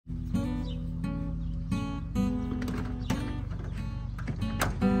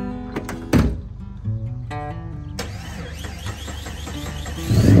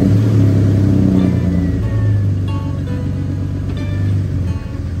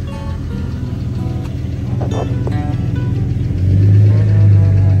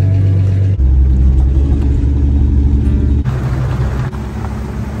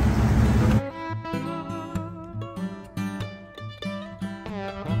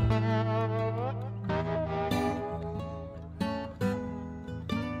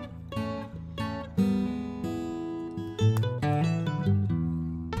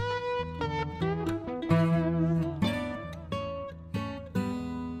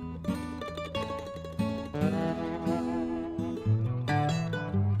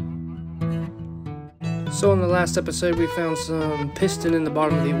So in the last episode we found some piston in the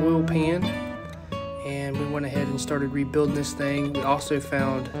bottom of the oil pan, and we went ahead and started rebuilding this thing. We also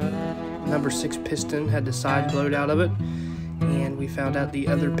found number 6 piston had the side blowed out of it, and we found out the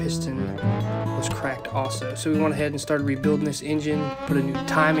other piston was cracked also. So we went ahead and started rebuilding this engine, put a new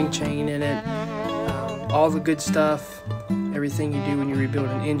timing chain in it, all the good stuff, everything you do when you rebuild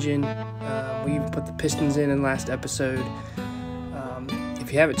an engine. We even put the pistons in the last episode.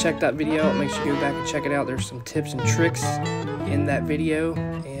 If you haven't checked that video out, make sure you go back and check it out. There's some tips and tricks in that video,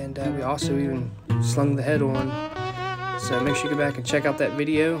 and we also even slung the head on. So make sure you go back and check out that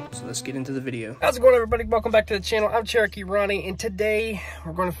video. So let's get into the video. How's it going, everybody? Welcome back to the channel. I'm Cherokee Ronnie, and today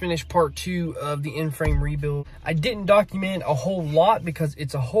we're going to finish part 2 of the in-frame rebuild. I didn't document a whole lot because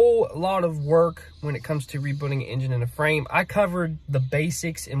it's a whole lot of work when it comes to rebuilding an engine and a frame. I covered the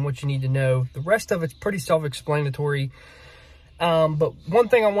basics and what you need to know. The rest of it's pretty self-explanatory. But one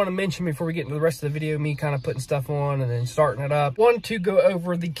thing I want to mention before we get into the rest of the video, me kind of putting stuff on and then starting it up, want to go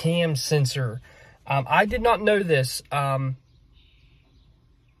over the cam sensor. I did not know this. I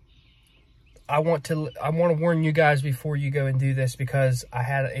want to warn you guys before you go and do this, because I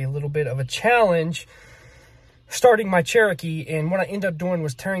had a little bit of a challenge starting my Cherokee, and what I ended up doing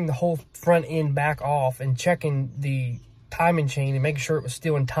was tearing the whole front end back off and checking the timing chain and making sure it was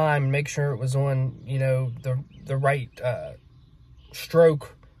still in time and make sure it was on, you know, the right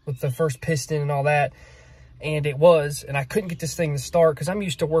stroke with the first piston and all that. And it was, and I couldn't get this thing to start because I'm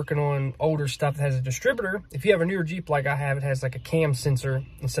used to working on older stuff that has a distributor. If you have a newer Jeep like I have, it has like a cam sensor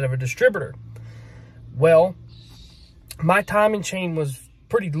instead of a distributor. Well, my timing chain was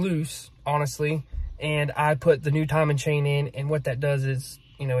pretty loose, honestly, and I put the new timing chain in, and what that does is,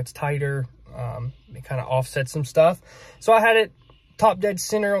 you know, it's tighter. It kind of offsets some stuff. So I had it top dead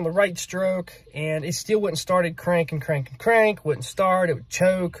center on the right stroke, and it still wouldn't start. It crank, wouldn't start, it would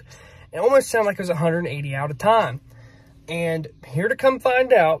choke. It almost sounded like it was 180 out of time. And here to come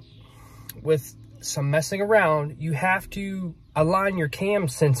find out, with some messing around, you have to align your cam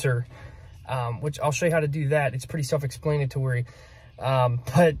sensor, which I'll show you how to do that. It's pretty self-explanatory.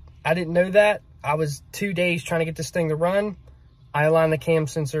 But I didn't know that. I was 2 days trying to get this thing to run. I aligned the cam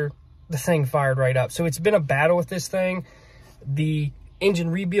sensor, the thing fired right up. So it's been a battle with this thing. The engine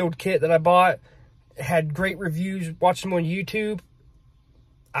rebuild kit that I bought had great reviews. Watched them on YouTube.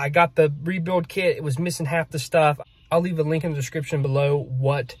 I got the rebuild kit. It was missing half the stuff. I'll leave a link in the description below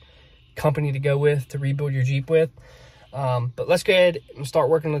what company to go with to rebuild your Jeep with. But let's go ahead and start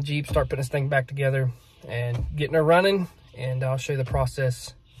working on the Jeep, start putting this thing back together and getting it running. And I'll show you the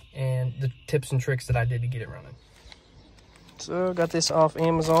process and the tips and tricks that I did to get it running. So got this off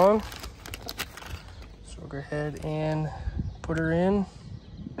Amazon. So we'll go ahead and put her in.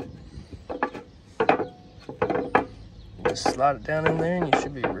 Just slide it down in there and you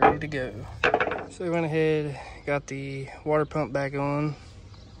should be ready to go. So we went ahead, got the water pump back on.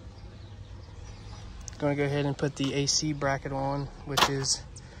 Gonna go ahead and put the AC bracket on, which is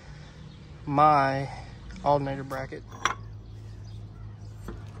my alternator bracket.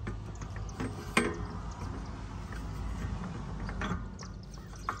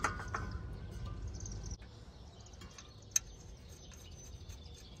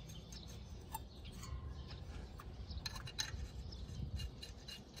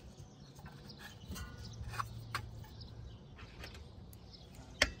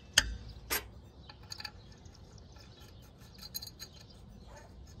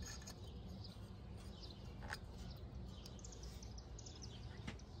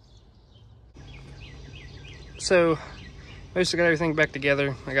 So basically got everything back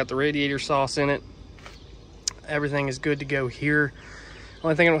together. I got the radiator sauce in it. Everything is good to go here.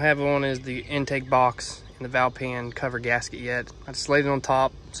 Only thing I don't have on is the intake box and the valve pan cover gasket yet. I just laid it on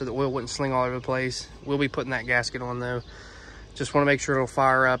top so the oil wouldn't sling all over the place. We'll be putting that gasket on though. Just want to make sure it'll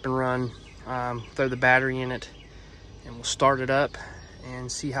fire up and run. Throw the battery in it and we'll start it up and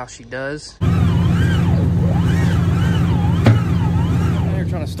see how she does.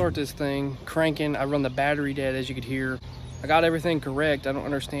 Trying to start this thing, cranking. I run the battery dead, as you could hear. I got everything correct. I don't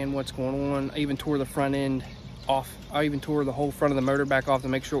understand what's going on. I even tore the front end off. I even tore the whole front of the motor back off to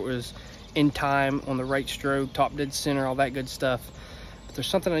make sure it was in time on the right stroke, top dead center, all that good stuff. But there's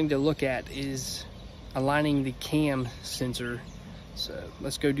something I need to look at, is aligning the cam sensor. So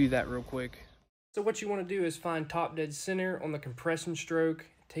let's go do that real quick. So what you want to do is find top dead center on the compression stroke,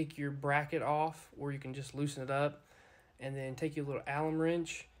 take your bracket off, or you can just loosen it up, and then take your little Allen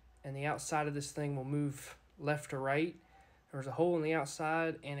wrench, and the outside of this thing will move left to right. There's a hole on the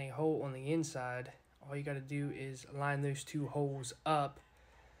outside and a hole on the inside. All you got to do is line those two holes up.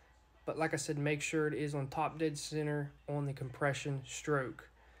 But like I said, make sure it is on top dead center on the compression stroke.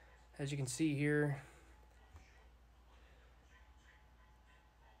 As you can see here,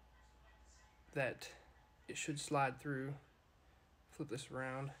 that it should slide through. Flip this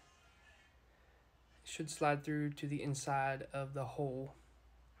around. It should slide through to the inside of the hole.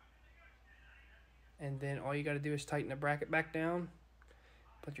 And then all you got to do is tighten the bracket back down,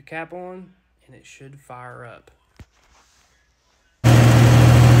 put your cap on, and it should fire up.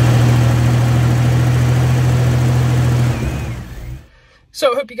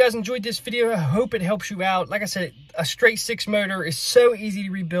 So I hope you guys enjoyed this video. I hope it helps you out. Like I said, a straight 6 motor is so easy to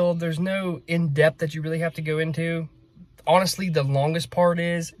rebuild. There's no in-depth that you really have to go into. Honestly, the longest part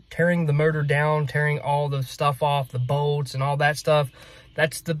is tearing the motor down, tearing all the stuff off, the bolts and all that stuff.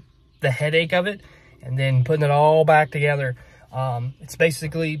 That's the headache of it. And then putting it all back together. It's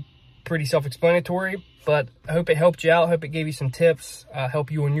basically pretty self-explanatory, but I hope it helped you out. I hope it gave you some tips,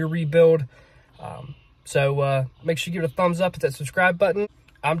 help you on your rebuild. So make sure you give it a thumbs up, hit that subscribe button.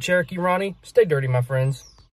 I'm Cherokee Ronnie. Stay dirty, my friends.